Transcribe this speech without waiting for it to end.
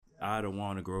I don't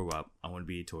want to grow up. I want to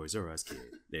be a Toys R Us kid.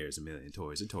 There's a million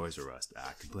toys at Toys R Us that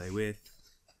I can play with.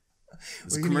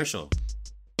 It's a commercial.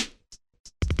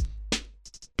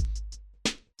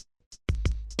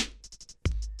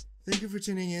 Thank you for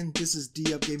tuning in. This is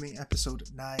D-Up Gaming episode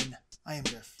 9. I am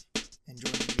Jeff, and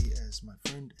joining me is my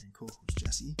friend and co-host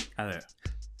Jesse. Hi there.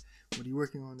 What are you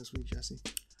working on this week, Jesse?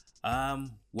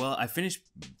 Well, I finished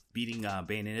beating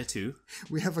Bayonetta 2.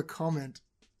 We have a comment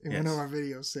in one of our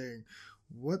videos saying,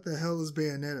 "What the hell is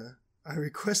Bayonetta? I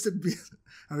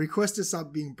requested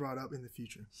stop being brought up in the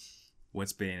future."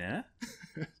 What's Bayonetta?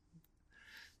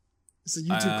 It's a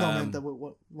YouTube comment that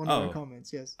one of our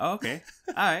comments. Yes. Oh, okay.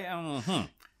 All right.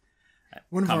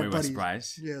 One of Caught our me by buddies.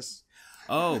 Surprise. Yes.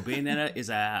 Oh, Bayonetta is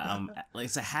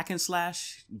it's a hack and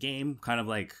slash game, kind of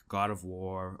like God of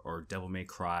War or Devil May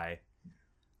Cry.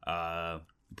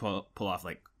 Pull off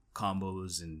like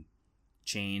combos and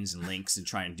chains and links and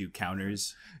try and do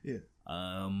counters. Yeah.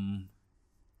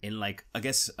 In like, I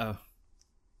guess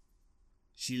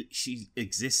she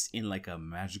exists in like a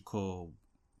magical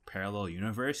parallel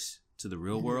universe to the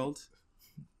real world.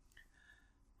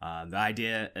 The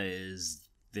idea is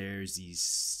there's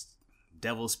these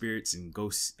devil spirits and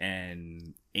ghosts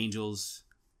and angels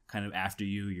kind of after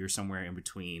you. You're somewhere in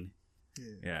between.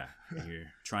 Yeah. And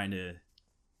you're trying to...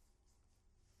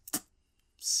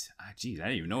 Geez, I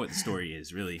don't even know what the story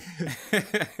is, really.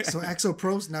 So Axo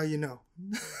Pros, now you know.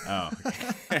 Oh,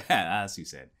 okay. That's what you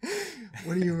said.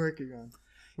 What are you working on?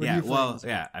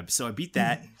 So I beat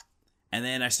that, and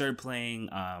then I started playing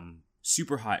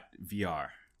Super Hot VR,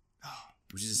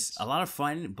 which is a lot of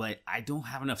fun, but I don't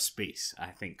have enough space, I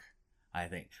think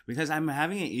because I'm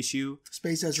having an issue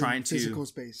space as trying in physical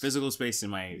space. Physical space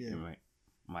in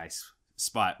my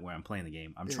spot where I'm playing the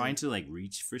game. I'm trying to like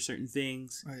reach for certain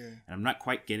things, and I'm not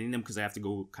quite getting them because I have to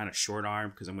go kind of short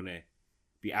arm because I'm gonna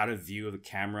be out of view of the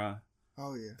camera.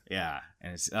 Oh yeah. Yeah,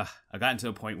 and it's I gotten to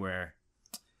a point where,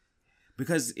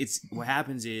 because it's what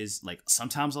happens is like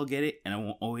sometimes I'll get it and I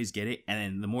won't always get it, and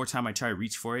then the more time I try to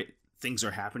reach for it, things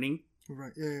are happening.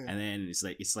 Right. Yeah. And then it's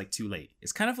like too late.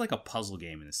 It's kind of like a puzzle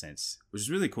game in a sense, which is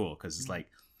really cool because it's like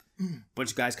a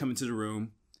bunch of guys come into the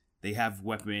room, they have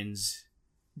weapons.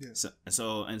 Yeah.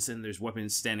 So then there's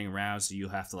weapons standing around, so you'll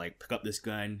have to like pick up this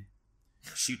gun,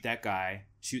 shoot that guy,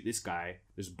 shoot this guy.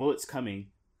 There's bullets coming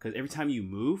because every time you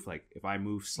move, like if I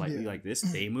move slightly like this,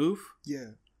 they move.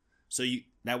 Yeah. So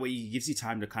that way it gives you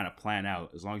time to kind of plan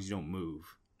out as long as you don't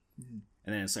move. Mm-hmm.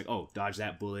 And then it's like, oh, dodge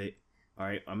that bullet. All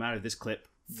right, I'm out of this clip.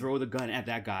 Throw the gun at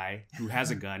that guy who has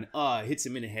a gun. Hits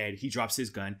him in the head. He drops his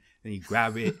gun. Then you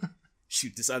grab it,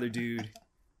 shoot this other dude,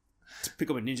 pick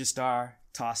up a ninja star,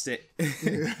 toss it.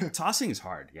 Tossing is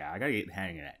hard. Yeah, I gotta get the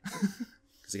hang of that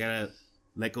because I gotta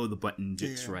let go of the button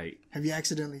just right. Have you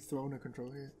accidentally thrown a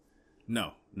controller yet?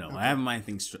 No. Okay. I have my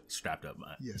thing strapped up.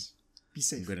 Yes. Be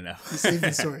safe. Good enough. Be safe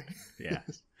and sorry. Yeah.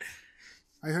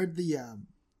 I heard it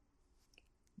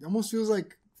almost feels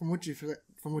like from what you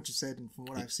said and from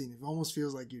what I've seen, it almost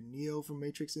feels like you're Neo from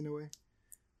Matrix in a way.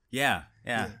 Yeah.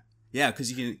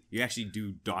 Because you actually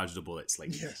do dodge the bullets.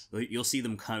 Like you'll see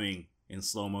them coming in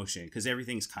slow motion because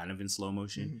everything's kind of in slow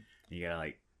motion. Mm-hmm. And you gotta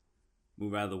like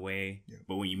move out of the way. Yeah.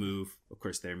 But when you move, of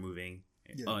course they're moving.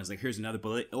 Yeah. Oh, it's like here's another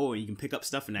bullet. Oh, and you can pick up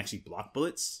stuff and actually block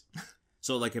bullets.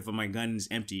 So like if my gun's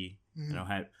empty,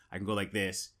 I can go like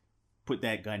this, put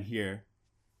that gun here,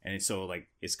 and so like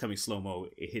it's coming slow mo.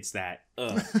 It hits that.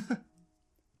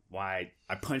 Why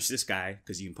I punch this guy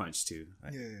because you can punch too.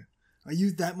 Like, Are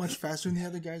you that much faster than the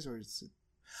other guys, or is it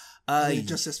are they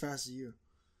just as fast as you?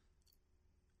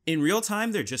 In real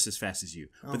time, they're just as fast as you.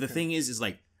 Okay. But the thing is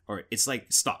like, or it's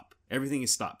like stop. Everything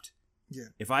is stopped. Yeah.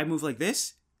 If I move like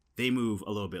this, they move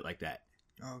a little bit like that.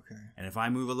 Okay. And if I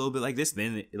move a little bit like this,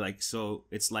 then so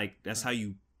it's like that's how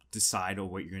you decide on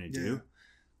what you're gonna do.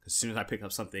 Because as soon as I pick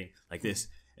up something like this,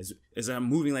 as I'm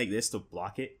moving like this to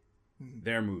block it,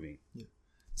 they're moving. Yeah.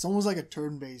 It's almost like a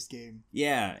turn-based game.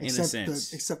 Yeah, in a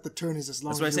sense. Except the turn is as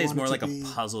long as you want it to be. That's why I say it's more like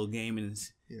a puzzle game and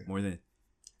more than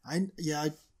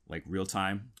like real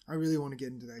time. I really want to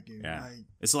get into that game. Yeah,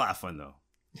 it's a lot of fun though.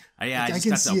 I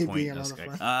just got to a point. I was like,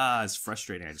 it's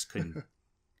frustrating. I just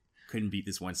couldn't beat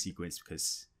this one sequence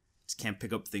because I just can't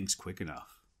pick up things quick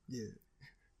enough. Yeah.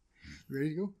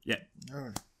 Ready to go? Yeah. All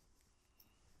right.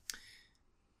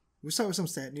 We'll start with some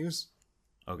stat news.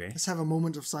 Okay. Let's have a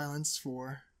moment of silence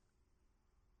for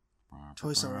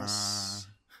Toys R Us.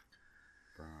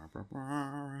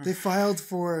 They filed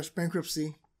for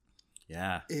bankruptcy.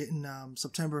 Yeah. In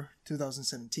September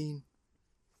 2017.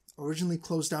 Originally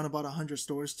closed down about 100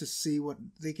 stores to see what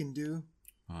they can do.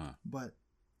 But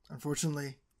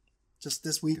unfortunately, just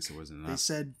this week, they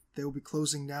said they will be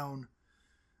closing down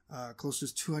close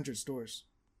to 200 stores.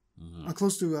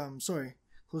 close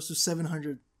to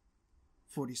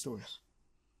 740 stores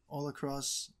all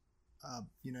across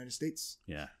United States.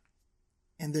 Yeah.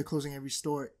 And they're closing every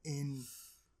store in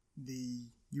the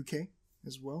UK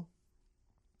as well,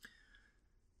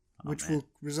 which will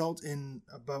result in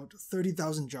about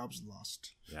 30,000 jobs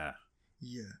lost. Yeah.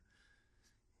 Yeah.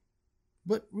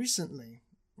 But recently,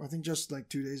 I think just like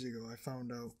 2 days ago, I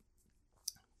found out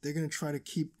they're going to try to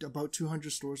keep about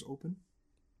 200 stores open.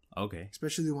 Okay.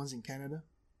 Especially the ones in Canada.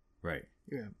 Right.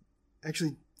 Yeah.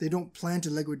 Actually, they don't plan to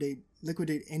liquidate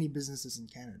any businesses in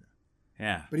Canada.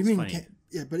 Yeah. But even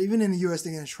in the US,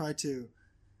 they're going to try to.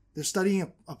 They're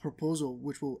studying a proposal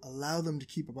which will allow them to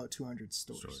keep about 200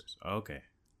 stores. Okay.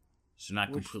 So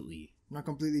not completely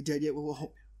dead yet.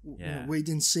 We'll wait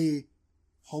and see.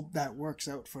 Hope that works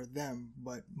out for them.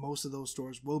 But most of those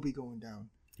stores will be going down.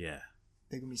 Yeah.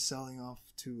 They're going to be selling off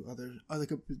to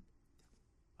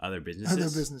other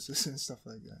businesses and stuff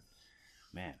like that.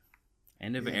 Man.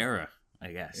 End of an era,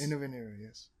 I guess. End of an era,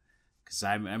 yes. Because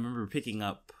I remember picking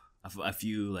up a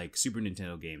few like Super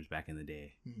Nintendo games back in the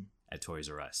day at Toys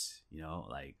R Us. You know,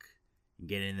 like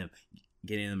getting them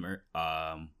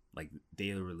like day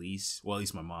of release. Well, at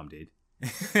least my mom did.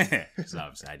 So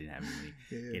obviously I didn't have any.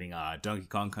 Yeah. Getting Donkey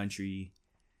Kong Country,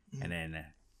 and then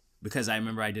because I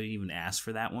remember I didn't even ask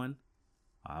for that one,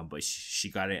 but she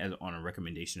got it on a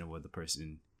recommendation of what the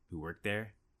person who worked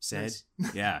there said.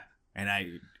 Nice. Yeah, and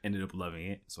I ended up loving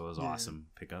it, so it was awesome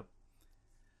pickup.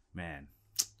 Man,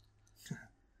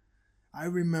 I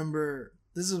remember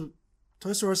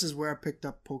Toys R Us is where I picked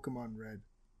up Pokemon Red.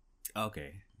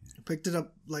 Okay. I picked it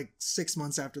up like 6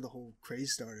 months after the whole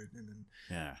craze started, and then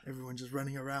everyone just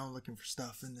running around looking for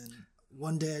stuff. And then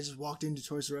one day I just walked into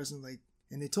Toys R Us and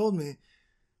they told me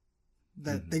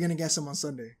that they're gonna get some on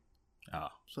Sunday. Oh.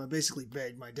 So I basically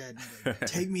begged my dad,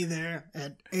 take me there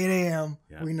at 8 a.m.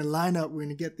 Yeah. We're gonna line up. We're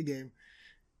gonna get the game,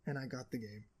 and I got the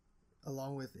game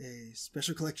along with a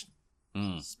special collection,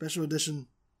 special edition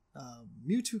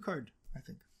Mewtwo card. I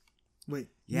think. Wait.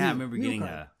 Yeah, I remember getting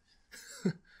a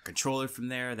controller from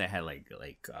there that had like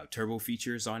turbo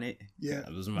features on it. Yeah,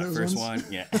 that was my first one.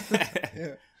 Yeah.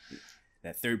 Yeah.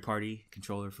 That third party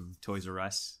controller from Toys R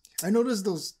Us. I noticed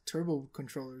those turbo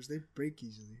controllers, they break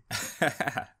easily.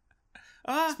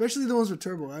 Especially the ones with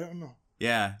turbo. I don't know.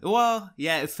 Yeah. Well,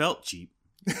 yeah, it felt cheap.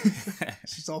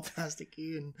 It's just all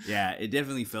plasticky and. Yeah, it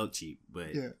definitely felt cheap,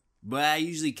 but I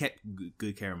usually kept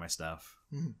good care of my stuff.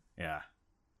 Mm-hmm. Yeah.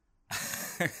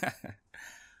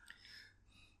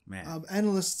 Man.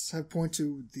 Analysts have pointed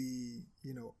to the,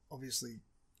 obviously,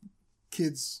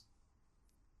 kids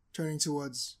turning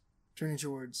towards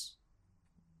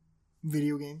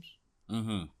video games,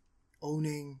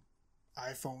 owning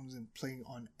iPhones and playing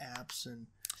on apps and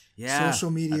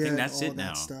social media. I think that's and all it that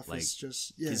now. Stuff. Like, it's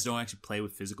just kids don't actually play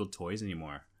with physical toys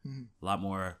anymore. Mm-hmm. A lot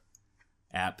more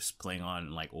apps playing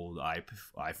on like old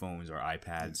iPhones or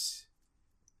iPads.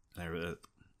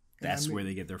 That's where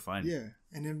they get their fun. Yeah,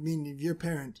 and I mean, if you're a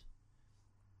parent,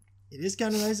 it is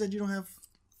kind of nice that you don't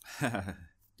have,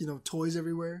 toys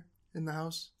everywhere in the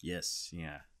house. Yes,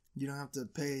 yeah. You don't have to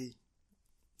pay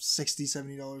 $60,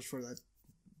 $70 for that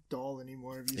doll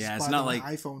anymore. If you just it's buy not like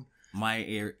an iPhone. My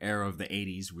era of the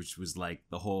 80s, which was like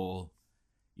the whole,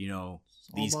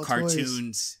 these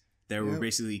cartoons that were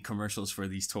basically commercials for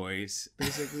these toys.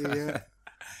 Basically, yeah.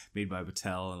 Made by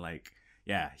Mattel and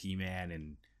He-Man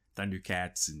and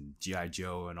Thundercats and G.I.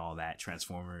 Joe and all that,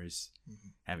 Transformers,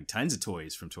 having tons of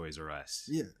toys from Toys R Us.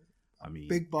 Yeah. I mean,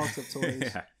 big box of toys.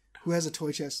 Yeah. Who has a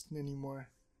toy chest anymore?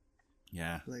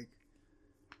 Yeah. But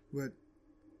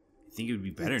I think it would be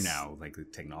better now, like the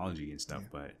technology and stuff,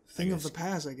 but thing of the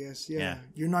past, I guess. Yeah.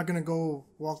 You're not going to go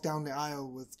walk down the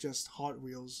aisle with just Hot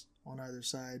Wheels on either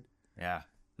side. Yeah.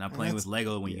 Not playing with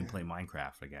Lego when you can play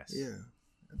Minecraft, I guess. Yeah.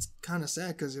 It's kind of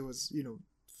sad because it was,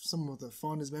 some of the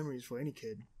fondest memories for any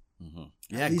kid. Mm-hmm.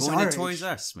 Yeah, going to Toys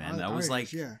R Us, man. That was like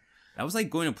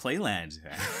going to Playland.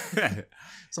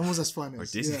 It's almost as fun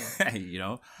as Disney.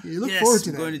 Yeah. You look forward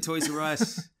to that. Going to Toys R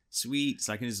Us. Sweet.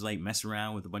 So I can just mess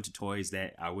around with a bunch of toys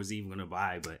that I wasn't even going to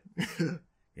buy, but get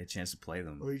a chance to play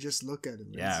them. Or you just look at them.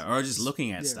 Yeah, or just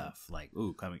looking at stuff. Like,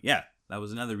 ooh, coming. Yeah, that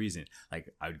was another reason.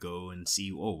 Like, I'd go and see,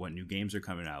 what new games are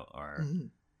coming out or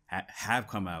have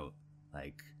come out.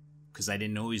 Like, because I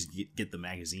didn't always get the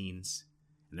magazines.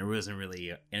 And there wasn't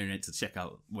really internet to check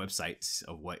out websites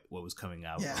of what was coming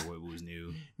out or what was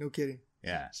new. No kidding.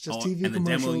 Yeah. It's just TV and commercials. The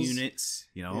demo units,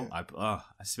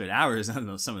 I spent hours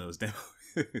on some of those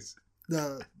demos.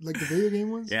 The video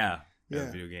game ones? Yeah.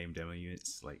 Video game demo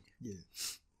units. Yeah.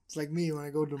 It's like me when I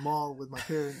go to the mall with my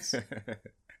parents.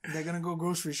 They're gonna go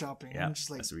grocery shopping. Yeah, I'm just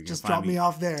like, just drop me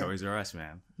off there. Toys R Us,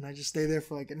 man. And I just stay there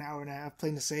for like an hour and a half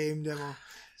playing the same demo,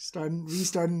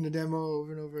 restarting the demo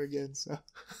over and over again. So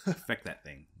perfect that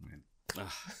thing. Man.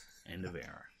 Ugh, end of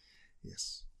era.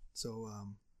 Yes. So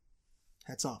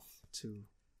hats off to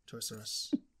Toys R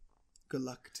Us. Good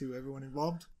luck to everyone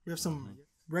involved. We have some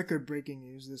record-breaking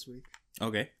news this week.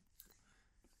 Okay.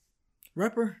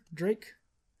 Rapper Drake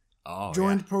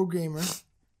joined pro gamer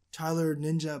Tyler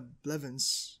Ninja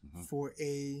Blevins for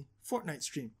a Fortnite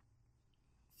stream.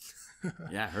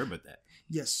 Yeah, I heard about that.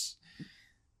 Yes.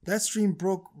 That stream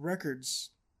broke records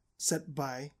set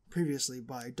previously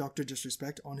by Dr.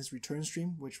 Disrespect on his return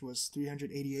stream, which was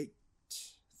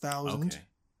 388,000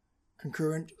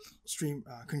 concurrent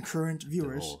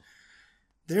viewers.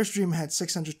 Their stream had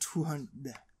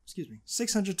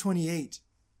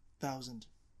 628,000.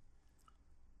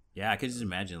 Yeah, I could just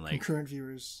imagine like concurrent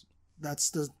viewers. That's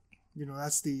the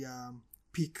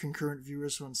peak concurrent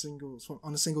viewers on a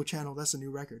single channel. That's a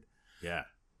new record. Yeah, I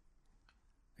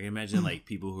can imagine like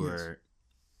people who are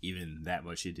even that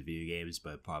much into video games,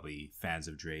 but probably fans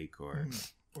of Drake or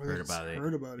heard about it.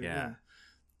 Yeah.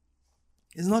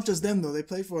 It's not just them though. They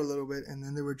played for a little bit, and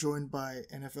then they were joined by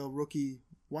NFL rookie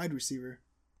wide receiver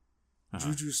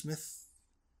Juju Smith.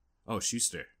 Oh,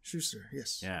 Schuster,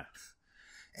 yes. Yeah.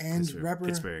 And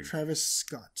rapper Travis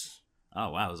Scott. Oh,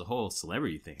 wow. It was a whole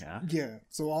celebrity thing, huh? Yeah.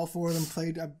 So all four of them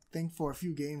played, I think, for a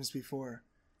few games before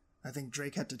I think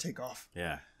Drake had to take off.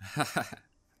 Yeah.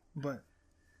 But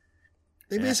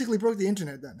they basically broke the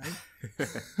internet that night.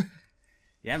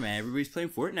 Yeah, man. Everybody's playing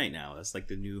Fortnite now. That's like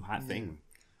the new hot thing.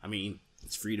 I mean,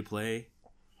 it's free to play.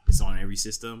 It's on every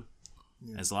system.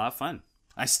 Yeah. It's a lot of fun.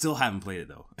 I still haven't played it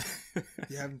though.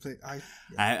 You haven't played? I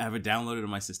have it downloaded on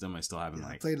my system. I still haven't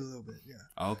I played a little bit. Yeah.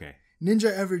 Oh, okay.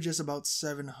 Ninja averages about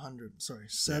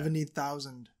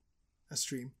 70,000 a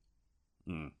stream.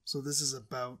 So this is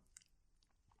about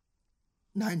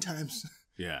 9 times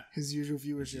his usual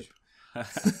viewership.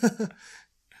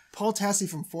 Paul Tassi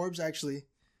from Forbes actually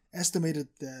estimated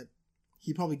that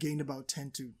he probably gained about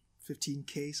 10 to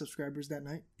 15K subscribers that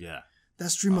night. Yeah.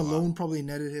 That stream alone probably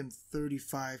netted him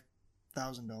 $35,000.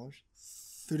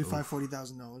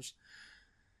 $40,000.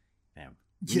 Damn.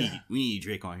 We need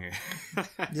Drake on here.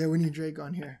 Yeah, we need Drake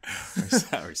on here.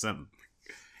 or something.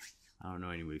 I don't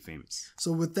know anybody famous.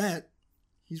 So with that,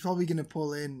 he's probably going to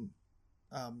pull in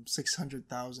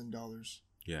 $600,000.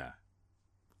 Yeah.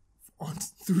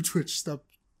 Through Twitch stuff.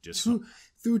 Just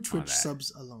through Twitch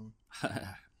subs alone.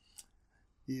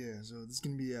 Yeah, so this is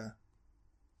going to be a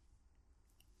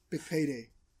big payday.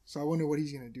 So I wonder what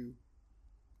he's going to do.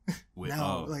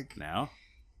 Now?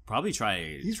 Probably try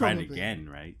it again,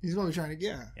 right? He's probably trying to,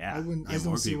 yeah. I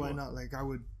don't see why not. Like, I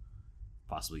would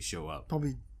possibly show up.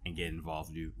 Probably and get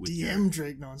involved with DM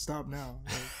Drake nonstop now.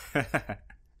 Like,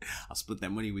 I'll split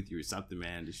that money with you or something,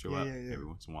 man, to show up every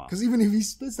once in a while. Because even if he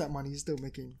splits that money, he's still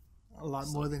making a lot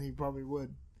more than he probably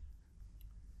would.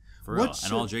 For real.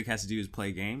 And all Drake has to do is play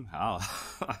a game?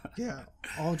 Yeah.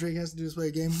 All Drake has to do is play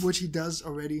a game, which he does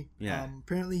already. Yeah.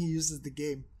 Apparently he uses the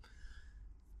game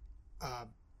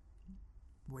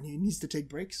when he needs to take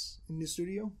breaks in the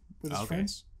studio with his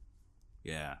friends.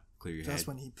 Yeah. Clear your head. That's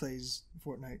when he plays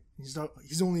Fortnite. He's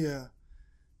only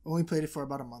played it for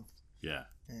about a month. Yeah.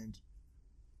 And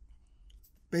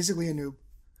basically a noob.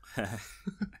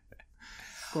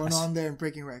 Going on there and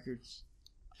breaking records.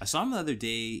 I saw him the other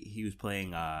day. He was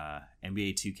playing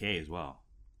NBA 2K as well.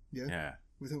 Yeah? Yeah.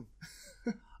 With whom?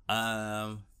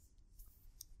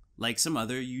 Like some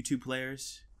other YouTube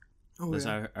players. Oh,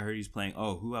 yeah. I heard he's playing.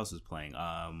 Oh, who else was playing?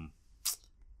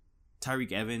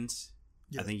 Tyreek Evans.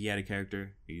 Yeah. I think he had a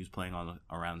character. He was playing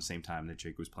around the same time that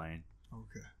Drake was playing.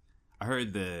 Okay. I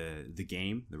heard the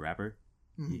game, the rapper.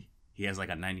 Mm-hmm. He has like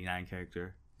a 99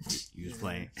 character. He was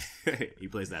playing. He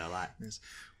plays that a lot. Yes.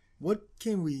 What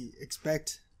can we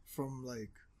expect from,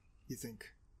 like, you think,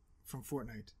 from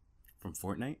Fortnite? From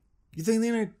Fortnite? You think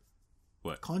they're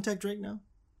gonna contact Drake now?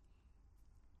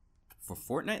 For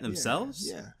Fortnite themselves?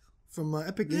 Yeah. From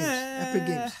Epic Games. Epic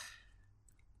Games.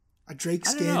 A Drake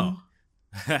skin.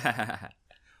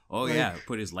 Oh, like,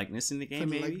 put his likeness in the game,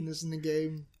 maybe? Likeness in the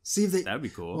game. See if they... That'd be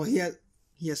cool. Well, he has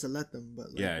to let them,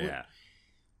 but... Like,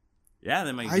 Yeah,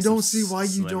 they might. I don't see why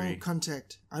you don't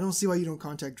contact. I don't see why you don't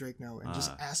contact Drake now and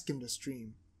just ask him to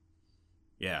stream.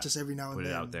 Yeah, just every now and then.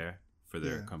 Put it out there for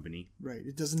their company. Right.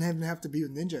 It doesn't even have to be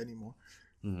with Ninja anymore.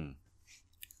 Mm-hmm.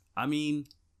 I mean,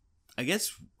 I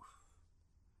guess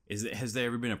has there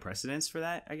ever been a precedence for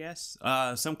that? I guess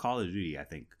some Call of Duty. I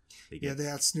think they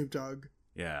had Snoop Dogg.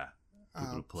 Yeah,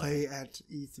 play at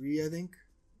E3. I think.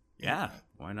 Yeah,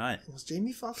 why not? Was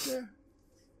Jamie Foxx there?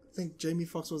 I think Jamie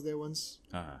Foxx was there once.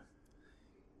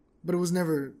 but it was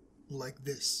never like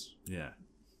this. Yeah.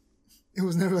 It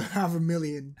was never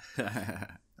 500,000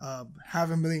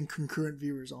 500,000 concurrent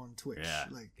viewers on Twitch. Yeah,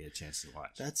 like get a chance to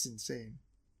watch. That's insane.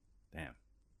 Damn.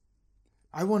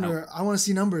 I want to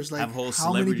see numbers like have a whole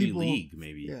celebrity league,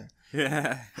 maybe.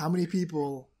 Yeah. How many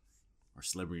people or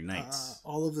celebrity nights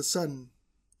all of a sudden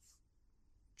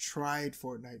tried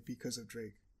Fortnite because of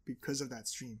Drake, because of that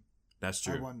stream? That's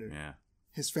true. I wonder. Yeah.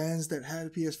 His fans that had a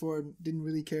PS4 didn't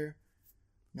really care.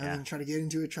 Now they're gonna try to get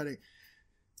into it, try to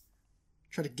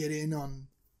get in on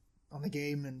the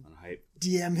game and hype.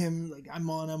 DM him like I'm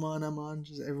on.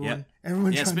 Just everyone.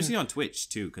 Yeah, especially on Twitch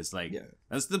too, because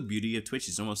that's the beauty of Twitch.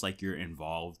 It's almost like you're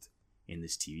involved in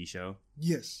this TV show.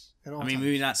 Yes, at all times.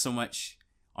 Maybe not so much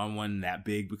on one that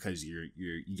big because you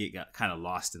get kind of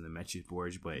lost in the message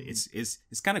boards, but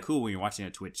it's kind of cool when you're watching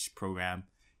a Twitch program,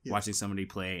 watching somebody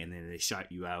play, and then they shout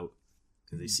you out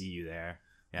because they see you there.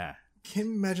 Yeah. Can't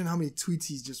imagine how many tweets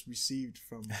he's just received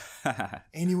from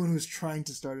anyone who's trying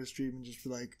to start a stream and just be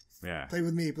like, play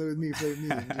with me,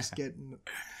 and just get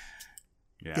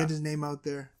his name out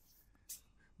there.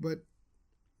 But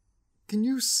can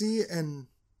you see, and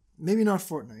maybe not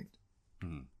Fortnite,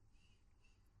 can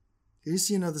you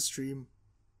see another stream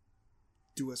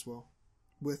do as well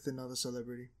with another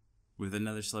celebrity? With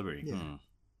another celebrity? Yeah.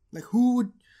 Like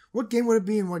what game would it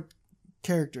be and what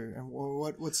character and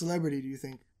what celebrity do you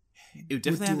think? It would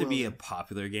definitely have to be a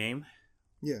popular game.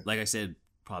 Yeah. Like I said,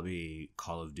 probably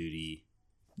Call of Duty.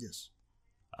 Yes.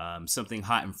 Something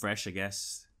hot and fresh, I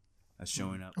guess, that's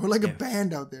showing up. Or like a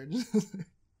band out there.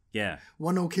 Yeah.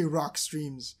 One OK Rock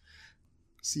streams.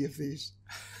 Sea of Thieves.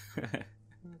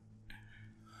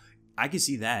 I could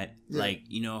see that. Yeah. Like,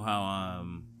 you know how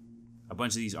a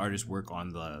bunch of these artists work on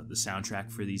the soundtrack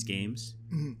for these games?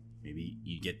 Mm-hmm. Maybe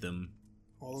you get them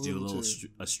do a little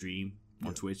a stream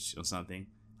on Twitch or something.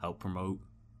 Help promote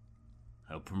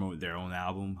their own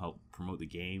album, help promote the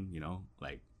game,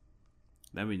 like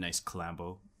that'd be a nice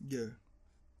collabo. Yeah.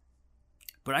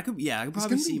 But I could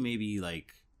probably see maybe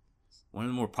like one of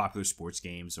the more popular sports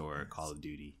games or Call of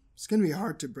Duty. It's gonna be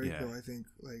hard to break though, I think.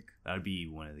 Like that would be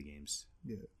one of the games.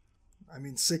 Yeah. I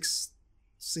mean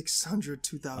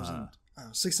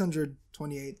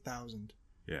 628,000.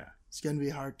 Yeah. It's gonna be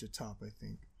hard to top, I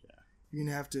think. Yeah. You're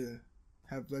gonna have to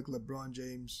have like LeBron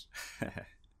James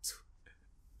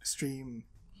stream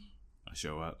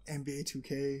show up NBA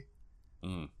 2K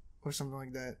or something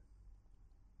like that.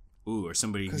 Ooh, or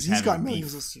somebody because he's got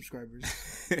millions of subscribers.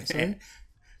 Sorry?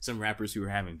 Some rappers who are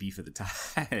having beef at the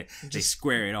time, they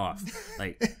square it off.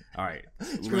 Like, all right,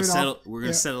 we're gonna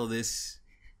settle this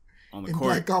on the in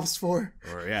court. Black Ops 4.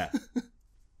 Or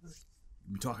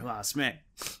we talking a lot of smack.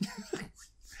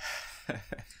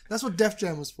 That's what Def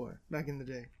Jam was for back in the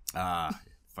day.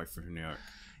 Fight for New York.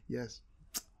 Yes.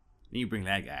 Then you bring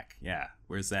that back. Yeah.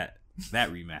 Where's that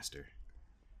remaster?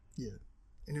 Yeah.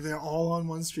 And if they're all on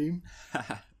one stream.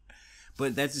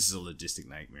 But that's just a logistic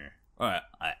nightmare.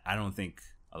 I don't think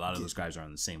a lot of those guys are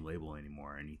on the same label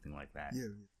anymore or anything like that. Yeah.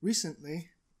 Recently,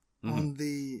 on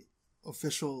the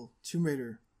official Tomb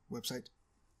Raider website,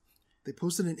 they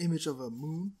posted an image of a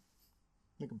moon,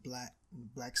 like a black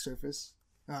surface,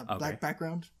 black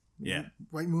background. Yeah.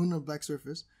 White moon on black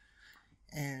surface.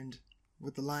 And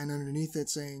with the line underneath it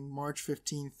saying March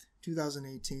 15th,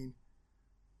 2018,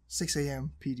 6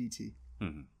 a.m. PDT.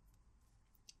 Mm-hmm.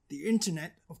 The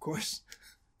internet, of course,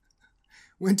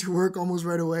 went to work almost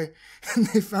right away, and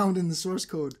they found in the source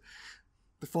code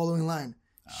the following line.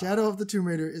 Shadow of the Tomb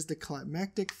Raider is the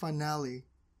climactic finale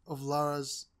of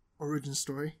Lara's origin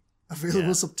story,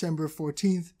 available September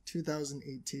 14th,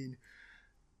 2018.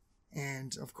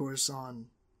 And, of course, on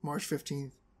March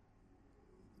 15th,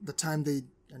 the time they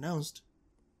announced,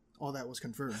 all that was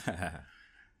confirmed.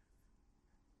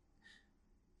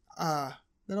 That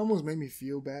almost made me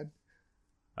feel bad.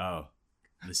 Oh,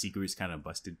 the secret's kind of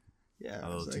busted. Yeah, a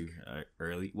little too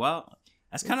early. Well,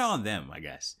 that's kind of on them, I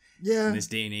guess. Yeah. In this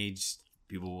day and age,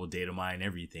 people will data mine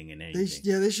everything and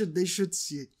anything. They should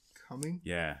see it coming.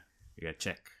 Yeah, you gotta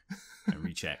check and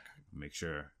recheck, make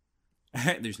sure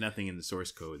there's nothing in the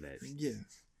source code that. Yeah,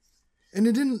 and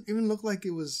it didn't even look like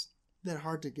it was that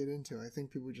hard to get into. I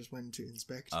think people just went to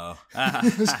inspect. Oh,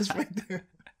 it was just right there.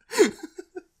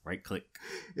 Right click.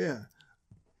 Yeah.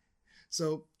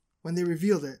 So when they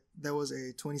revealed it, there was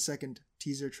a 20-second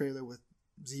teaser trailer with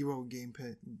zero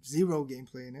gameplay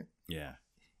in it. Yeah.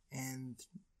 And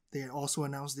they had also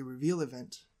announced the reveal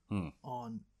event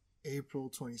on April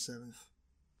 27th,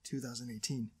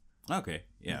 2018. Okay.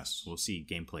 Yeah. Yes. We'll see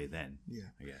gameplay then. Yeah.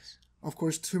 I guess. Of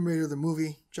course, Tomb Raider the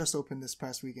movie just opened this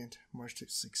past weekend, March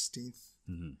 16th.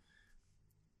 Mm-hmm.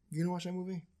 You gonna watch that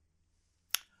movie?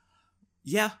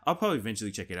 Yeah, I'll probably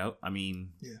eventually check it out. I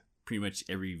mean, pretty much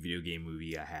every video game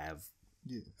movie I have.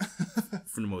 Yeah.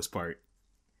 For the most part.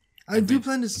 I do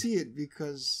plan to see it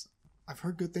because I've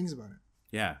heard good things about it.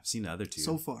 Yeah, I've seen the other two.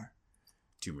 So far.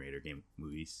 Tomb Raider game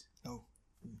movies. Oh.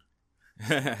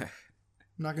 I'm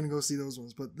not going to go see those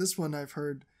ones, but this one I've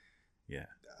heard. Yeah.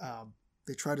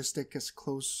 They try to stick as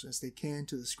close as they can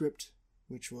to the script,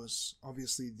 which was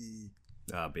obviously the...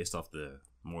 based off the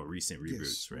more recent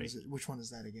reboots, right? Which one is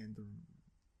that again? The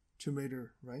Tomb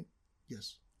Raider, right?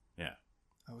 Yes. Yeah.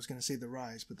 I was going to say The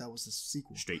Rise, but that was the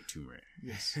sequel. Straight Tomb Raider.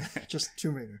 Yes. Just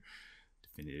Tomb Raider.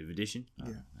 Definitive Edition?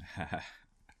 Yeah.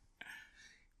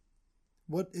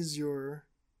 What is your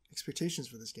expectations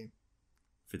for this game?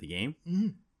 For the game?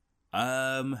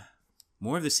 Mm-hmm.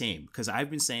 More of the same. Because I've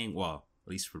been saying, well,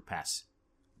 at least for past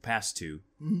two,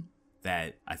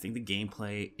 that I think the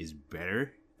gameplay is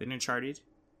better than Uncharted.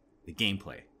 The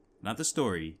gameplay. Not the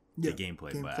story, the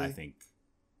gameplay. But I think,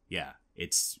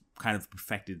 it's kind of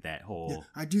perfected that whole... Yeah.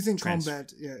 I do think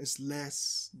combat is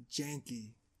less janky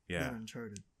than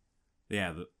Uncharted.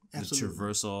 Yeah, the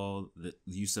traversal, the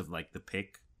use of like the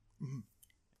pick,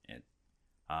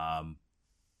 and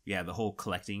the whole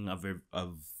collecting of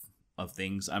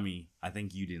things. I mean, I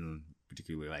think you didn't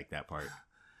particularly like that part,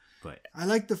 but I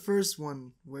like the first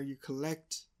one where you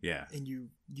collect, and you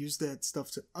use that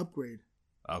stuff to upgrade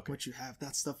what you have.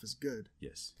 That stuff is good.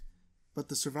 Yes, but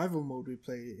the survival mode we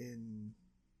play in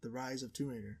The Rise of Tomb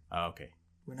Raider.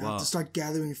 When I have to start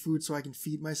gathering food so I can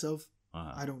feed myself.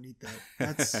 I don't need that.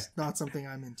 That's not something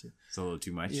I'm into. It's a little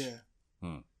too much. Yeah.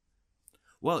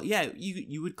 Well,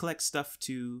 you would collect stuff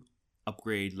to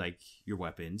upgrade like your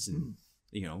weapons and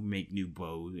make new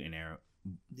bow and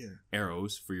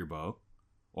arrows for your bow,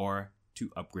 or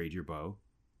to upgrade your bow,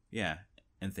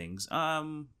 and things.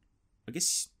 I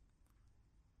guess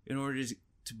in order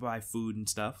to buy food and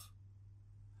stuff.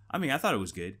 I mean, I thought it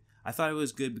was good. I thought it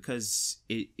was good because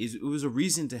it was a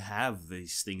reason to have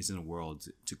these things in the world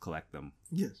to collect them.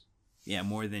 Yes. Yeah,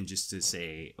 more than just to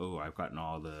say, oh, I've gotten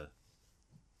all the,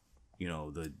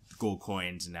 the gold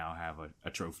coins and now have a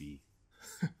trophy.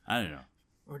 I don't know.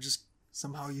 Or just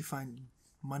somehow you find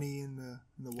money in the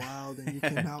wild and you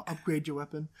can now upgrade your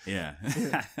weapon. Yeah.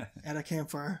 At a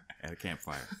campfire.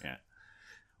 Yeah.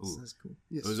 Ooh. So that's cool.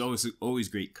 Yes. It was always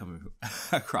great coming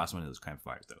across one of those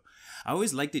campfires, though. I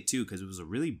always liked it, too, because it was a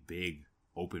really big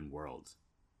open world,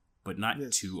 but not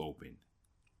too open.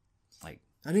 Like,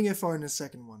 I didn't get far in the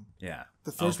second one. Yeah.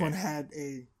 The first one had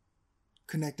a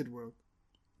connected world.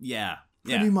 Yeah.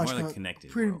 Pretty much more like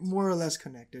connected. More or less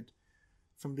connected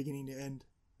from beginning to end.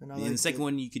 And in the second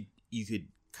one, you could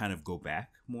kind of go back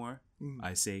more,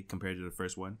 I say, compared to the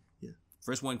first one. Yeah.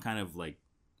 First one kind of like,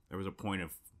 there was a point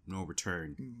of no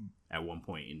return at one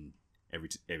point in every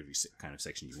kind of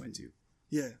section you went to.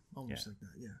 Yeah, almost like that.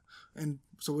 Yeah. And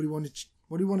so, what do you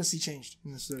want to see changed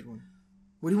in this third one?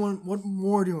 What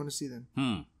more do you want to see then?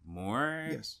 More?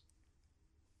 Yes.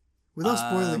 Without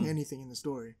spoiling anything in the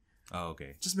story. Oh,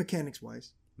 okay. Just mechanics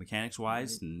wise.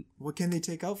 What can they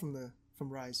take out from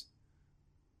Rise?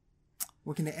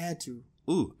 What can they add to?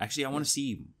 Ooh, actually, I want to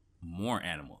see more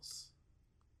animals.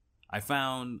 I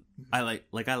found I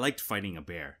liked fighting a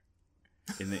bear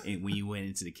when you went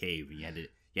into the cave and you had to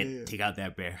take out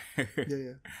that bear.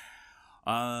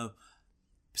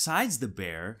 Besides the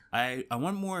bear, I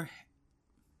want more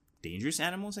dangerous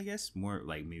animals. I guess more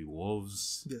like maybe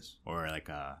wolves. Yes. Or like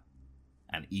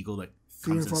an eagle that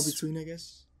few and far between. I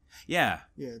guess. Yeah.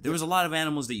 There was a lot of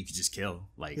animals that you could just kill,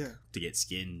 to get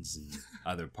skins and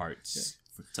other parts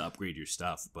to upgrade your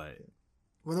stuff. But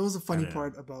well, that was the funny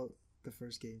part about the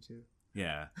first game too.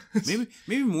 Yeah,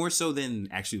 maybe more so than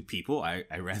actually people. I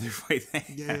rather fight that.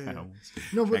 Yeah.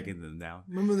 No, but tracking them down.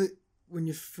 Remember when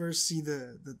you first see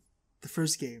the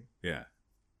first game? Yeah.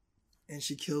 And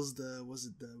she kills the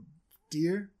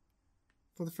deer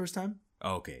for the first time?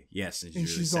 Oh, okay. Yes. And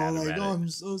she's all like, "Oh, I'm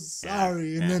so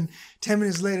sorry." And then 10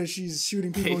 minutes later, she's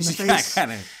shooting people in the face.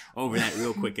 Kind of over that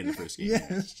real quick in the first game.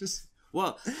 It's just.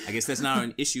 Well, I guess that's not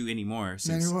an issue anymore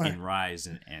since in Rise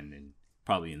and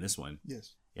probably in this one.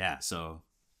 Yes. Yeah. So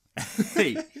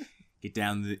get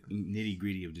down to the nitty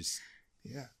gritty of just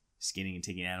skinning and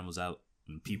taking animals out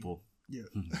and people. Yeah.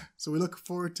 So we look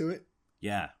forward to it.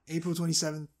 Yeah. April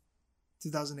 27th,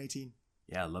 2018.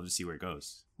 Yeah, I'd love to see where it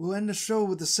goes. We'll end the show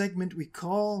with the segment we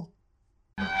call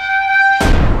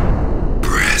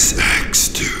Press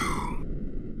X2.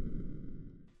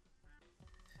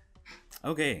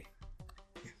 Okay.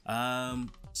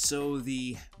 So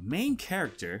the main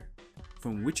character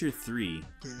from Witcher 3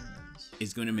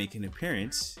 is going to make an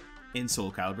appearance in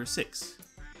Soul Calibur 6.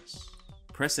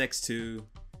 Press X2.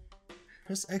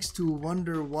 Press X to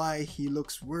wonder why he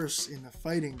looks worse in a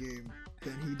fighting game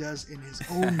than he does in his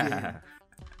own game.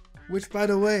 Which, by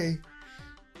the way,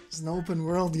 is an open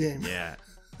world game. Yeah.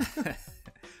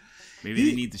 Maybe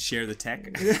they need to share the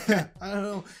tech. Yeah, I don't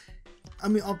know. I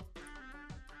mean,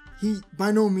 he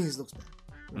by no means looks bad.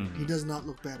 Right? Mm-hmm. He does not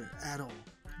look better at all.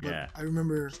 But yeah. I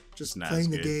remember just playing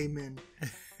the game and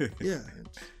yeah,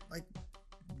 like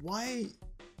why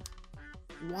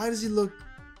does he look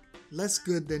less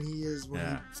good than he is when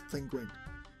he's playing Gwent?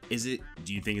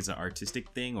 Do you think it's an artistic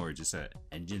thing or just an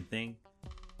engine thing?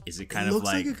 Is it kind of like... It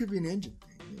looks like it could be an engine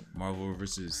thing, yeah. Marvel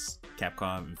versus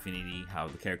Capcom Infinity, how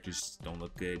the characters don't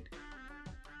look good?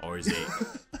 Or is it,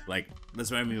 like, that's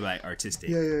what I mean by artistic.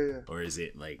 Yeah. Or is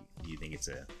it, like, do you think it's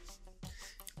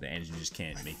the engine just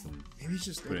can't make them... Maybe it's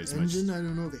just the engine, I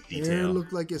don't know. The hair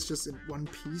look like it's just in one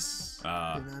piece. You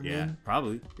know what I mean?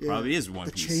 Probably. Yeah. Probably is one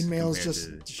piece. The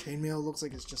chainmail looks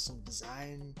like it's just some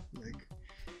design. Like,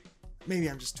 maybe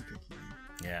I'm just too picky.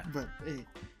 Yeah. But, hey,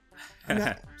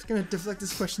 I'm just going to deflect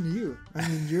this question to you. I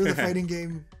mean, you're the fighting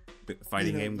game...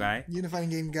 game guy? You're the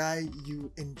fighting game guy.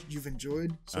 You've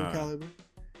enjoyed Soul Calibur.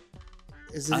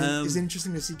 Is it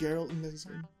interesting to see Geralt in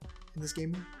this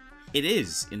game? It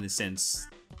is, in the sense.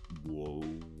 Whoa,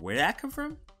 where did that come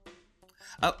from?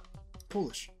 Oh,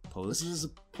 Polish. This is a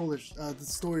Polish. The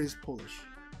story is Polish.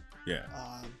 Yeah.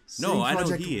 No, I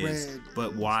know he is,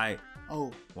 but why?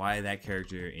 Oh, why that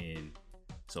character in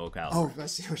Soul Calibur? Oh, I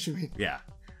see what you mean. Yeah,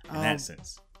 in that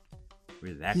sense.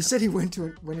 Where did that? He said he went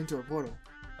into a portal.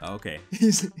 Oh, okay.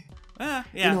 Yeah.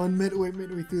 You know, and midway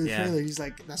through the trailer, he's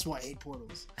like, "That's why I hate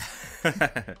portals."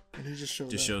 And he just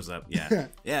shows up. Yeah.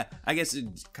 Yeah. I guess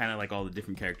it's kind of like all the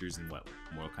different characters in Mortal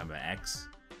Kombat X.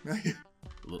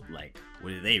 Look like,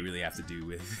 what do they really have to do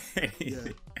with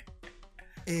anything?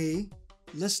 Yeah. A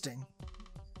listing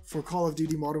for Call of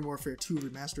Duty Modern Warfare 2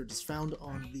 Remastered is found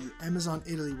on the Amazon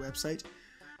Italy website,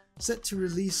 set to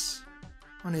release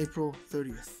on April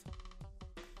 30th.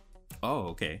 Oh,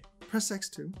 okay. Press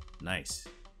X2. Nice.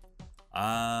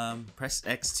 Press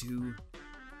X2.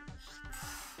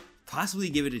 Possibly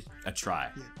give it a try.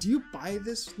 Yeah. Do you buy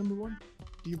this, number one?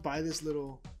 Do you buy this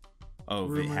little...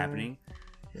 Oh, it happening?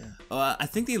 Yeah. I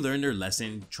think they learned their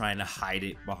lesson trying to hide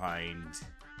it behind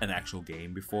an actual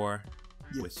game before.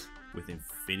 Yes. With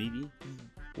Infinity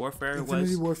Warfare.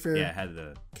 Infinity Warfare. Yeah, had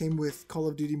came with Call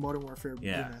of Duty Modern Warfare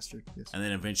Remastered. Yes. And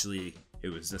then eventually it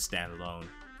was a standalone.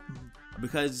 Mm-hmm.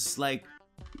 Because, like,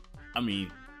 I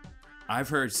mean, I've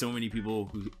heard so many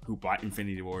people who bought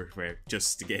Infinity Warfare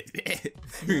just to get it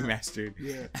remastered.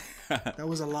 Yeah. That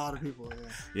was a lot of people,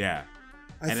 Yeah.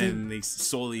 Then they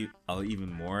sold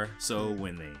even more so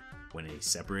when they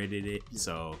separated it. Yeah.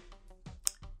 So,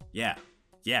 yeah,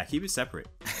 keep it separate.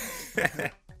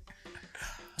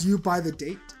 Do you buy the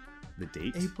date? The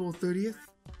date? April 30th?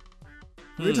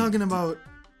 We're talking about...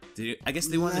 I guess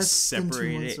they want to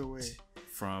separate it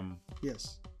from...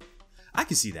 Yes. I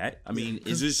can see that. I mean,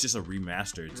 it's just a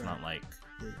remaster. It's not like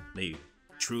they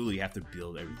truly have to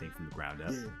build everything from the ground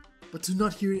up. Yeah. But to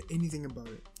not hear anything about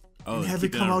it. Oh, and have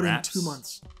it come out in 2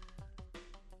 months.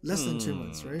 Less than 2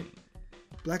 months, right?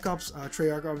 Black Ops,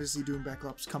 Treyarch obviously doing Black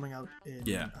Ops coming out in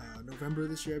November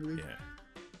this year, I believe. Yeah.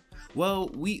 Well,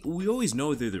 we always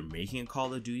know that they're making a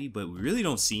Call of Duty, but we really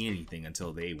don't see anything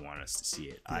until they want us to see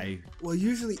it. Yeah. Well,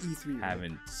 usually E3.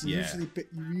 Haven't. Right?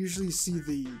 You usually see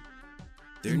the.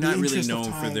 They're not really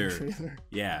known for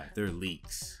their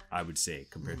leaks, I would say,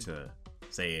 compared to,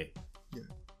 say,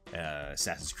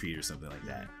 Assassin's Creed or something like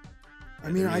that. I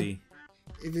mean,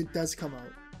 if it does come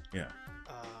out,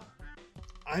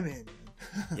 I'm in.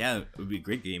 Yeah, it would be a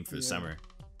great game for the summer.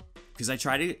 Because I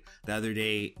tried it the other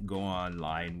day, go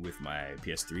online with my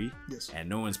PS3, and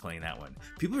no one's playing that one.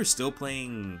 People are still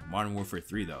playing Modern Warfare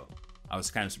 3, though. I was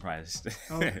kind of surprised.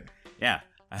 Oh. Yeah.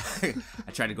 I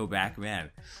tried to go back, man,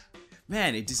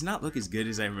 it does not look as good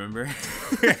as I remember.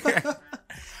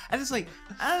 I just I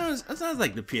don't know, it's not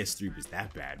like the PS3 was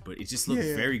that bad, but it just looked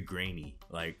very grainy,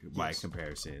 like, by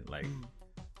comparison, like,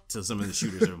 to some of the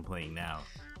shooters I'm playing now.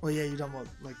 Well, yeah, you're talking about,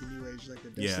 like, the new age, like the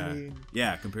Destiny.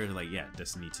 Yeah, compared to, like,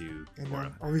 Destiny 2.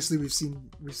 And obviously we've seen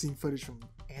footage from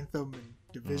Anthem and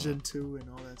Division 2 and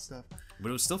all that stuff. But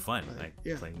it was still fun,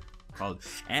 playing Call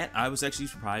of... And I was actually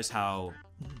surprised how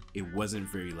it wasn't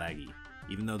very laggy.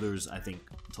 Even though there was, I think,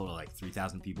 a total of, like,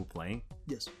 3,000 people playing.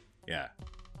 Yes. Yeah.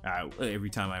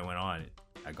 Every time I went on,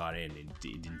 I got in, and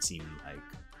it didn't seem like...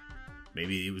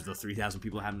 Maybe it was the 3,000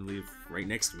 people having to live right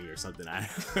next to me or something.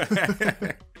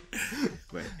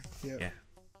 But yeah,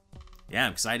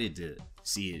 I'm excited to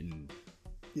see it in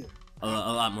a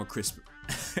lot more crisp.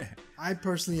 I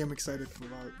personally am excited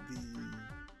about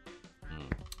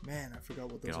Man, I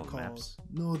forgot what those Get all are the called. maps.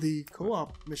 No, the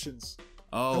co-op missions.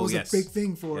 Oh, that was yes. a big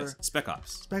thing for Spec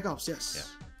Ops. Spec Ops. Yes.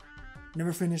 Yeah.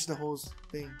 Never finished the whole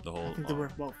thing. I think there were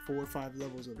about 4 or 5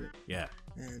 levels of it. Yeah.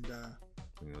 And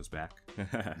bring those back.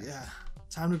 yeah,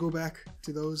 time to go back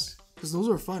to those because those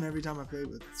were fun every time I played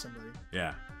with somebody.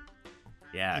 Yeah.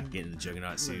 Yeah, and getting the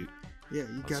Juggernaut suit. Yeah,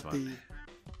 you got fun.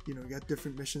 You got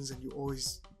different missions, and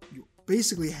you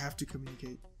basically have to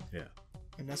communicate. Yeah.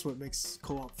 And that's what makes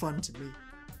co-op fun to me.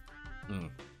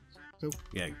 So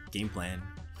yeah, game plan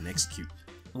and execute.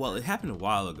 Well, it happened a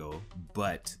while ago,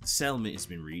 but the settlement has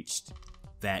been reached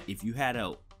that if you had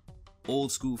a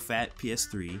old school fat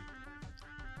PS3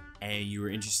 and you were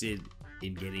interested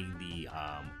in getting the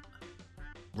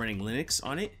running Linux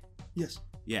on it, yes,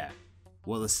 yeah.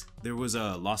 Well, there was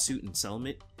a lawsuit and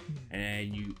settlement,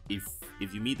 and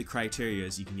if you meet the criteria,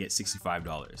 you can get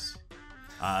 $65.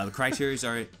 The criteria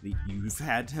are that you've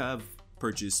had to have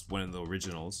purchased one of the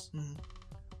originals,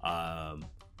 and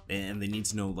they need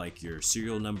to know like your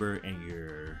serial number and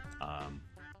your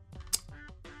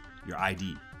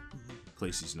ID,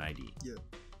 PlayStation ID. Yeah.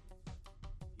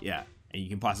 Yeah, and you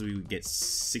can possibly get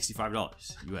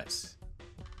 $65 US.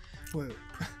 Wait.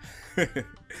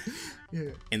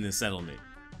 Yeah. In the settlement.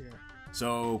 Yeah.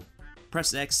 So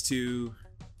press X to.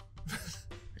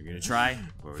 You're gonna try.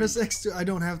 Press X to. I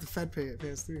don't have the fat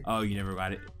PS3. Oh, you never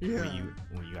got it. Yeah.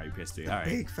 When you got your PS3. All right.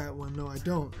 Big fat one. No, I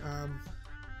don't.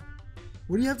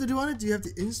 What do you have to do on it? Do you have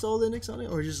to install Linux on it,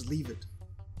 or just leave it?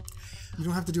 You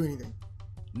don't have to do anything.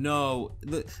 No,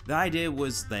 the idea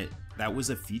was that was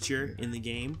a feature in the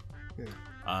game. Yeah.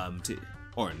 Not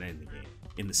in the game,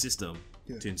 in the system.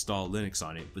 Yeah. To install Linux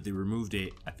on it, but they removed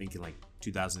it I think in like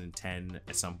 2010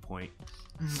 at some point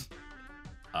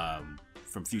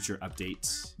from future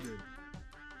updates. Yeah.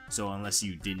 So unless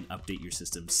you didn't update your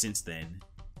system since then,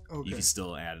 you can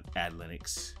still add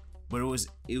Linux. But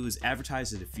it was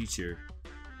advertised as a feature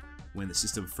when the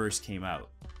system first came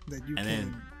out that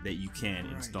you can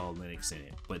install Linux in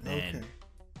it. But then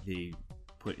they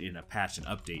put in a patch and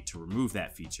update to remove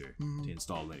that feature to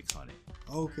install Linux on it.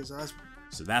 Okay,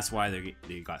 so that's why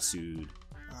they got sued,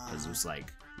 because it was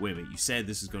like, wait a minute, you said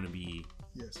this is going to be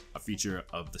a feature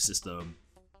of the system.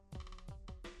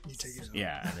 You take it out.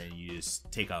 Yeah, and then you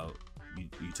just took it out.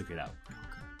 Okay.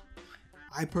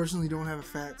 I personally don't have a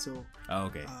fat, so. Oh,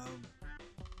 okay.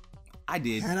 I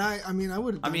did. And I mean, I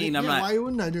would have done it. I'm not. Why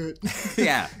wouldn't I do it?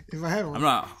 Yeah. If I had one. I'm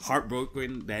not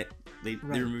heartbroken that they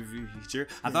removed the feature.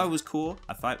 I thought it was cool.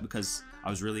 I thought because I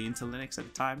was really into Linux at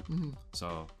the time.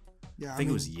 So. Yeah, I think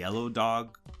it was Yellow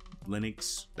Dog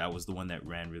Linux. That was the one that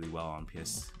ran really well on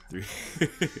PS3.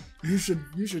 You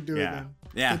should do it then.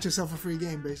 Yeah. Get yourself a free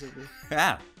game, basically.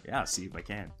 Yeah. See if I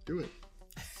can. Do it.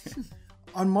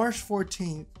 On March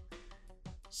 14th,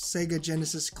 Sega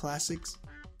Genesis Classics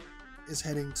is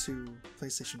heading to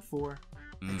PlayStation 4,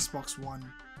 Xbox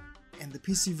One, and the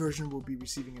PC version will be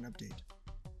receiving an update.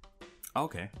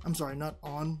 Okay. I'm sorry, not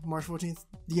on March 14th.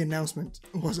 The announcement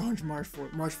was on March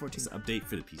 14th. It's the update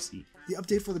for the PC. The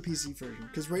update for the PC version.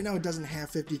 Because right now it doesn't have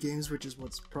 50 games, which is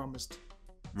what's promised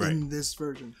in this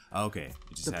version. Okay.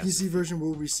 The PC version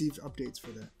will receive updates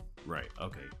for that. Right.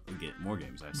 Okay. We get more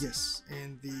games, I see. Yes.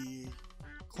 And the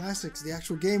classics, the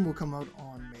actual game will come out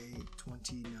on May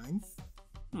 29th.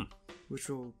 Which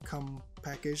will come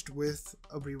packaged with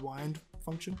a rewind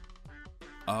function.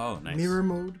 Oh, nice. Mirror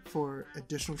mode for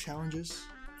additional challenges.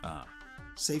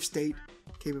 Save state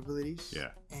capabilities. Yeah.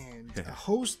 And a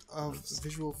host of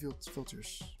visual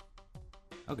filters.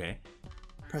 Okay.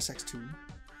 Press X2.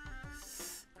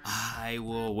 I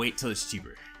will wait till it's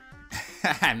cheaper.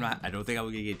 I don't think I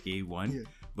will get day one,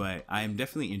 but I am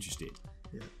definitely interested.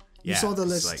 Yeah. You saw the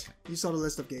list. You saw the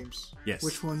list of games. Yes.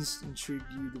 Which ones intrigued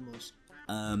you the most?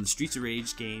 Streets of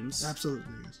Rage games.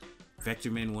 Absolutely, yes.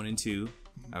 Vectorman 1 and 2.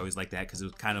 I always like that because it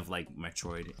was kind of like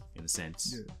Metroid in a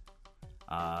sense.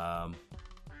 Yeah.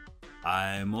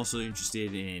 I'm also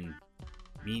interested in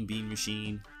Mean Bean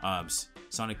Machine,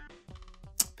 Sonic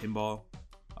Pinball.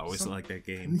 I always like that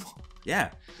game. Pinball. Yeah,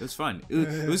 it was fun.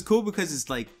 It was cool because it's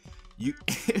like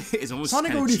it's almost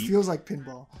Sonic already cheap. Feels like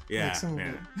pinball. Yeah,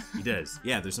 he does.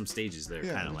 Yeah, there's some stages that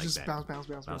are kind of like just that.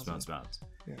 Bounce.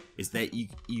 Yeah. Is that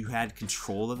you had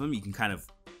control of them? You can kind of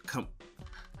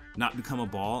not become a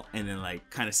ball and then like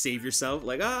kind of save yourself.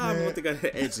 Like I'm going to go to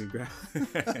the edge and grab.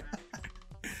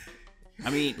 I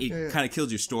mean, it kind of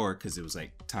killed your store because it was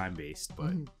like time based,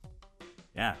 but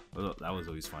yeah, well, that was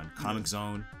always fun. Comic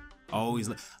Zone, always.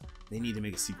 They need to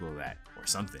make a sequel of that or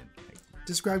something.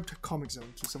 Describe Comic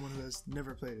Zone to someone who has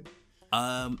never played it.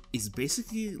 It's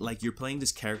basically like you're playing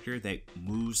this character that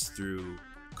moves through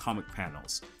comic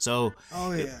panels. So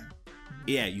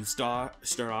Yeah, you start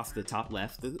off the top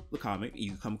left of the comic.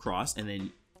 You come across, and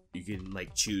then you can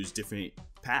like choose different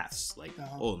paths. Like,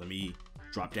 let me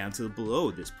drop down to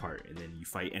below this part, and then you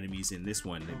fight enemies in this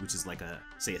one, which is like a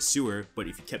sewer. But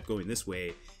if you kept going this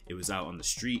way, it was out on the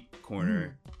street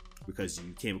corner because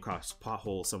you came across a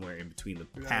pothole somewhere in between the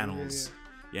panels.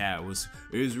 Yeah, it was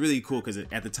really cool because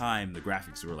at the time the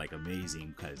graphics were like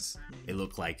amazing because it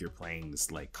looked like you're playing this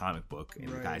like comic book and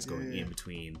the guy's going in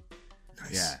between.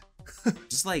 Nice. Yeah,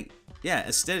 just like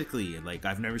aesthetically, like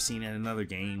I've never seen another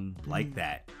game like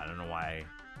that. I don't know why.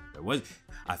 It was.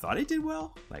 I thought it did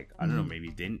well. Like I don't know, maybe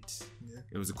it didn't. Yeah.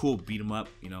 It was a cool beat 'em up,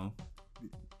 you know.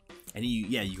 And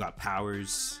you got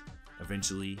powers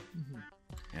eventually.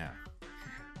 Yeah.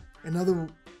 Another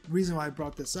reason why I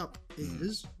brought this up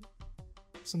is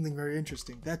something very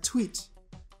interesting. That tweet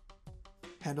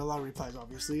had a lot of replies.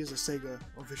 Obviously, is a Sega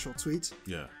official tweet.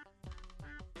 Yeah.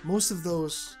 Most of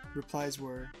those replies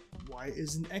were, "Why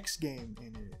isn't X game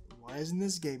in it? Why isn't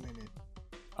this game in it?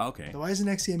 Okay. Why isn't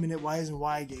X game in it? Why isn't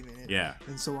Y game in it? Yeah.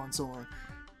 And so on, so on."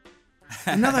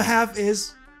 Another half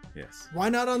is, yes. Why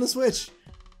not on the Switch?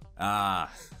 Yeah.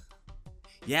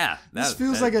 This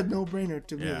feels like a no-brainer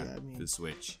to me. Yeah, I mean, the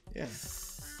Switch. Yeah.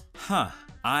 Huh.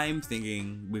 I'm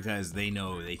thinking because they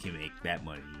know they can make that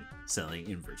money selling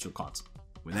in Virtual Console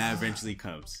when that eventually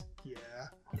comes. Yeah.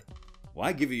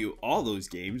 Why give you all those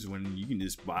games when you can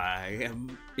just buy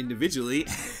them individually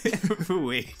for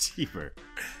way cheaper?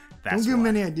 Don't give them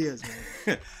any ideas,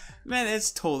 man. Man,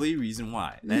 that's totally the reason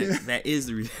why. That is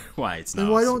the reason why it's not.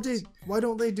 And why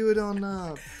don't they do it on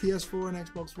PS4 and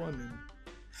Xbox One? And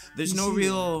there's PC no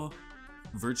real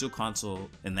Virtual Console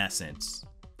in that sense.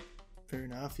 Fair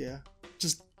enough, yeah.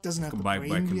 Just doesn't have the brain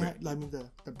behind. I mean,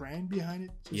 the brand behind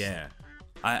it. Yeah,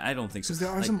 I don't think so. Because there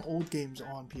are some old games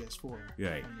on PS4.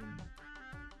 Right. I mean,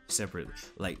 separately,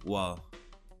 like not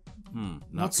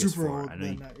super old.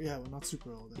 Not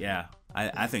super old. Yeah,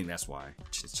 I think that's why.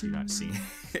 Just you're not seeing.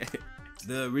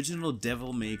 The original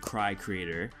Devil May Cry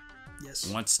creator,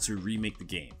 wants to remake the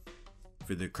game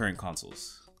for the current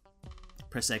consoles.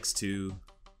 Press X to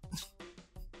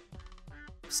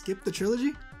skip the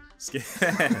trilogy. Skip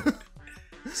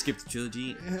the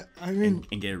trilogy. Yeah, I mean,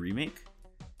 and get a remake.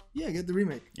 Yeah, get the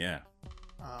remake. Yeah.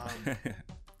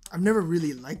 I've never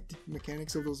really liked the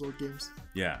mechanics of those old games.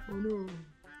 Yeah. Oh no.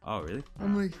 Oh really?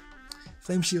 I'm like,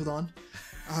 flame shield on.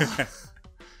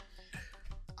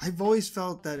 I've always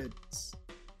felt that it's.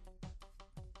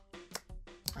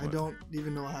 I don't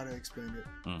even know how to explain it.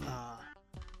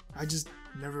 I just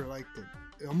never liked it.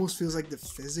 It almost feels like the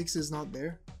physics is not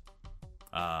there.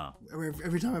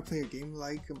 Every time I play a game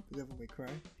like Devil May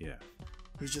Cry,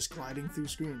 he's just gliding through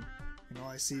screen, and all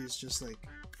I see is just like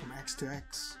from X to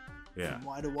X, from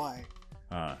Y to Y.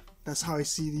 That's how I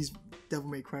see these Devil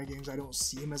May Cry games. I don't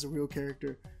see him as a real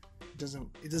character. It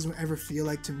doesn't ever feel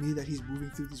like to me that he's moving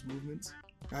through these movements,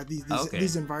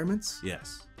 these environments.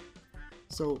 Yes.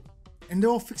 So, and they're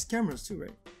all fixed cameras too,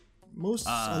 right?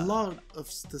 A lot of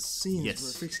the scenes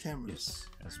were fixed cameras.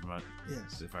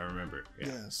 Yes, if I remember.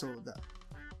 Yeah. So that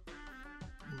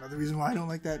another reason why I don't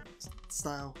like that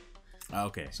style.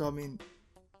 Okay. So I mean,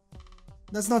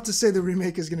 that's not to say the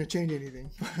remake is going to change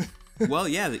anything. Well,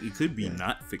 yeah, it could be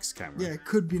not fixed camera. Yeah, it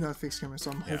could be not fixed camera.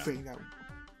 So I'm hoping that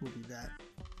will be that.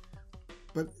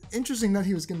 But interesting that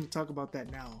he was going to talk about that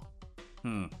now.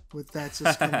 With that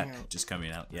just coming out. Just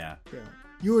coming out, yeah. Yeah.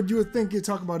 You would think you'd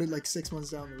talk about it like 6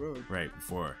 months down the road. Right,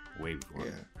 way before.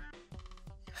 Yeah.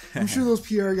 I'm sure those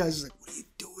PR guys are like, "What are you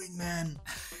doing, man?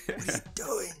 What are you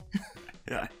doing?"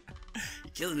 You're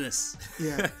killing us.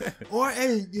 Yeah. Or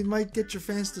hey, you might get your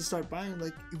fans to start buying.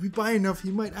 Like, if we buy enough,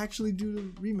 he might actually do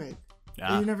the remake.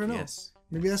 But you never know. Yes.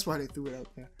 Maybe that's why they threw it out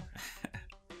there.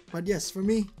 But yes, for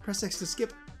me, press X to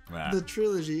skip the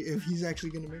trilogy if he's actually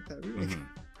going to make that remake.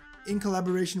 In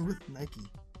collaboration with Nike.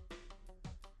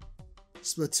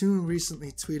 Splatoon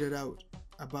recently tweeted out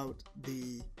about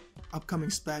the upcoming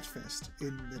Splatfest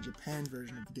in the Japan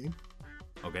version of the game.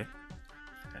 Okay.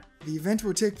 The event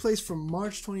will take place from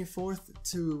March 24th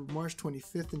to March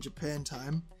 25th in Japan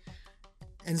time.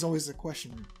 And it's always a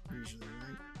question, usually,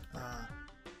 right?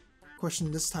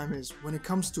 Question this time is, when it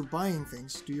comes to buying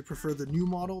things, do you prefer the new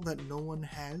model that no one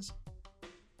has?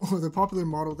 Or the popular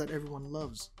model that everyone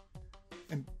loves?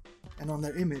 And on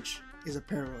that image is a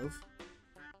pair of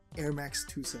Air Max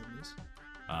 270s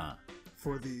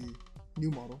for the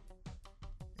new model.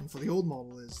 And for the old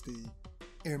model is the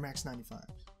Air Max 95s.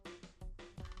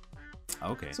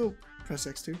 Okay. So, press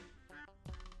X2.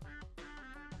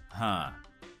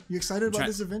 You excited about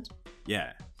this event?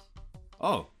 Yeah.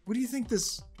 Oh. What do you think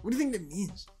that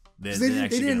means? They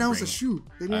didn't announce a shoe.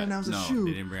 They didn't announce a shoe.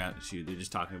 They didn't bring out the shoe. They're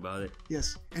just talking about it.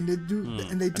 Yes, and they do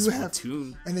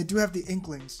have the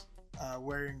Inklings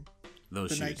wearing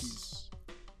those shoes. Nikes.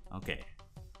 Okay.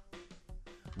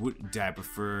 Do I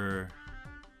prefer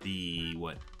the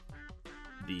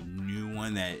new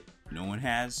one that no one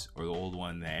has, or the old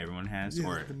one that everyone has,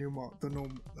 or the new model,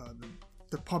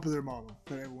 the popular model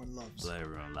that everyone loves? That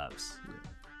everyone loves. Yeah.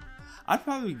 I'd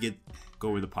probably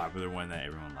go with the popular one that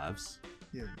everyone loves.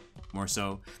 Yeah. More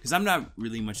so, because I'm not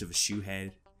really much of a shoe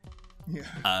head.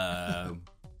 Yeah.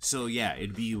 So yeah,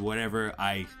 it'd be whatever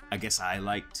I guess I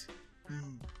liked,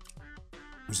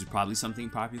 which is probably something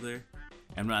popular.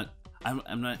 I'm not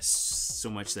so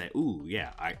much that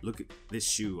I look at this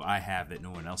shoe I have that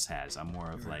no one else has. I'm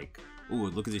more of like,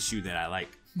 look at this shoe that I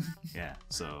like. Yeah.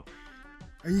 So.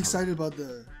 Are you excited about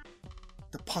the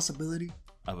possibility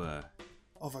of a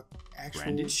actual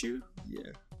branded shoe?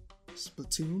 Yeah.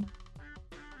 Splatoon.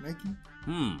 Nike.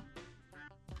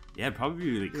 Yeah, it'd probably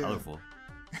be really colorful.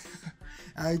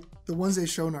 The ones they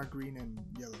shown are green and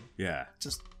yellow. Yeah.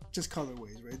 Just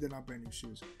colorways, right? They're not brand new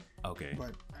shoes. Okay.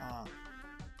 But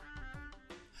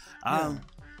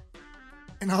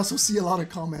and I also see a lot of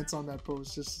comments on that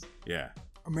post. Just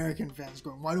American fans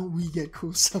going, "Why don't we get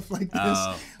cool stuff like this?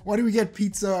 Why do we get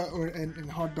pizza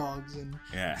and hot dogs and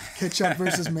ketchup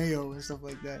versus mayo and stuff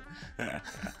like that?"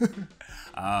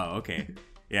 Oh, okay.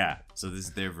 Yeah. So this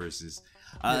is their versus.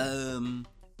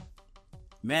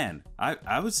 Man,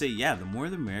 I would say the more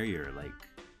the merrier. Like,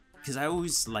 because I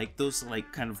always like those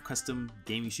like kind of custom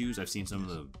gaming shoes. I've seen some of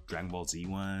the Dragon Ball Z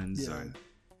ones. Yeah.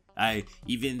 I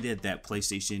even did that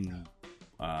PlayStation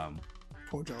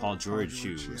Paul George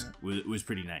shoes was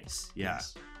pretty nice. Yeah.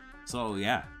 Yes. So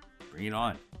bring it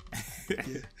on.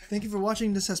 Thank you for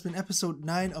watching. This has been episode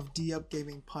 9 of D Up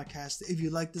Gaming Podcast. If you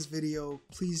like this video,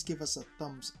 please give us a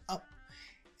thumbs up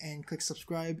and click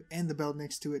subscribe and the bell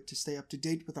next to it to stay up to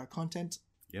date with our content.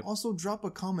 Yep. Also drop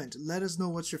a comment. Let us know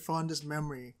what's your fondest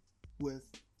memory with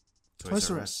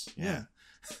Toys R Us. Yeah.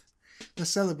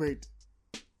 Let's celebrate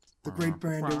the great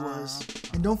brand it was.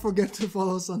 And don't forget to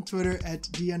follow us on Twitter at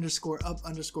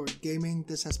D_up_gaming.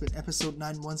 This has been episode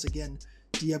 9 once again,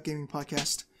 D Up Gaming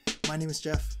Podcast. My name is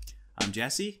Jeff. I'm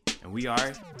Jesse, and we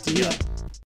are D Up.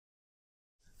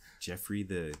 Jeffrey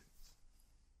the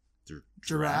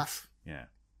giraffe. Yeah.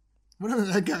 What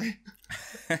about that guy?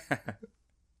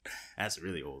 That's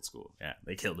really old school. Yeah,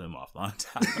 they killed him off a long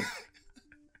time.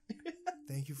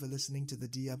 Thank you for listening to the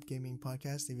D Up Gaming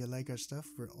Podcast. If you like our stuff,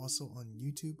 we're also on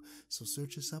YouTube, so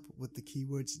search us up with the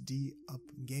keywords D Up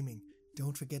Gaming.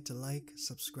 Don't forget to like,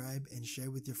 subscribe, and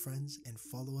share with your friends, and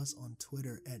follow us on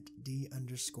Twitter at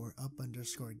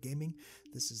D_up_gaming.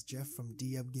 This is Jeff from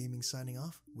D Up Gaming signing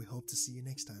off. We hope to see you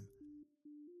next time.